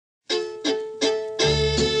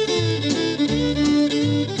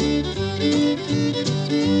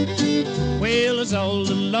all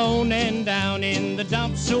alone and down in the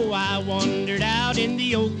dumps, so I wandered out in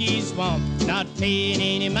the Okee swamp, not paying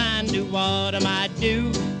any mind to what I might do.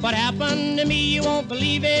 What happened to me, you won't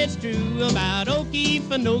believe it's true about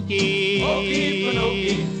Okee-Fen-O-Kee.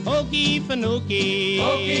 Okee-Fen-O-Kee. Okee-Fen-O-Kee.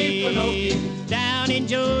 Okee-Fen-O-Kee. Down in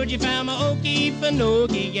Georgia, found my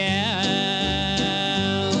Okee-Fi-no-kee Gal.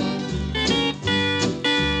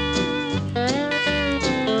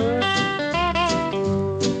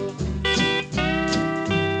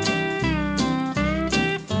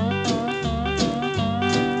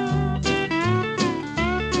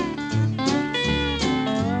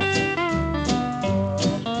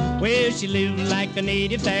 Well, she lived like a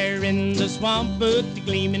native there in the swamp, but the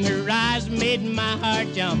gleam in her eyes made my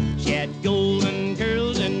heart jump. She had golden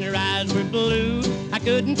curls and her eyes were blue. I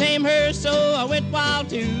couldn't tame her, so I went wild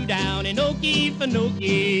too, down in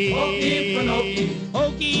Okee-Fen-O-Kee. Okee-Fen-O-Kee.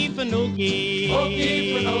 Okee-Fen-O-Kee.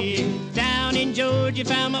 Okee-Fen-O-Kee. Down in Georgia,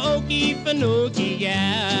 found my Okee-Fi-no-kee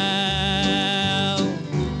Gal.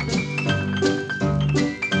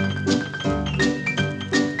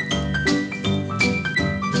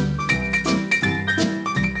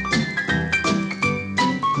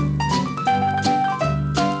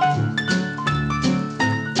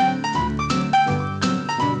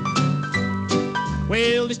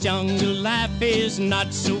 Well, this jungle life is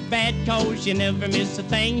not so bad, 'cause you never miss the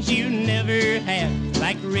things you never had,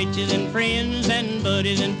 like riches and friends and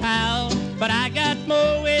buddies and pals. But I got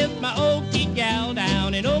more with my Okee gal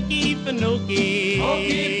down in Okee-Fen-O-Kee.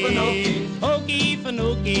 Okee-Fen-O-Kee.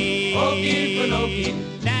 Okee-Fen-O-Kee. Okee-Fen-O-Kee.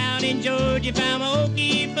 Down in Georgia, found my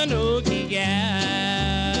Okee-Fen-O-kee gal.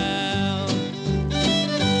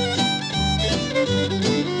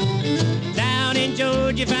 Down in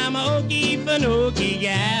Georgia, found my Okee-Fen-O-kee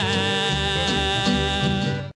Gal.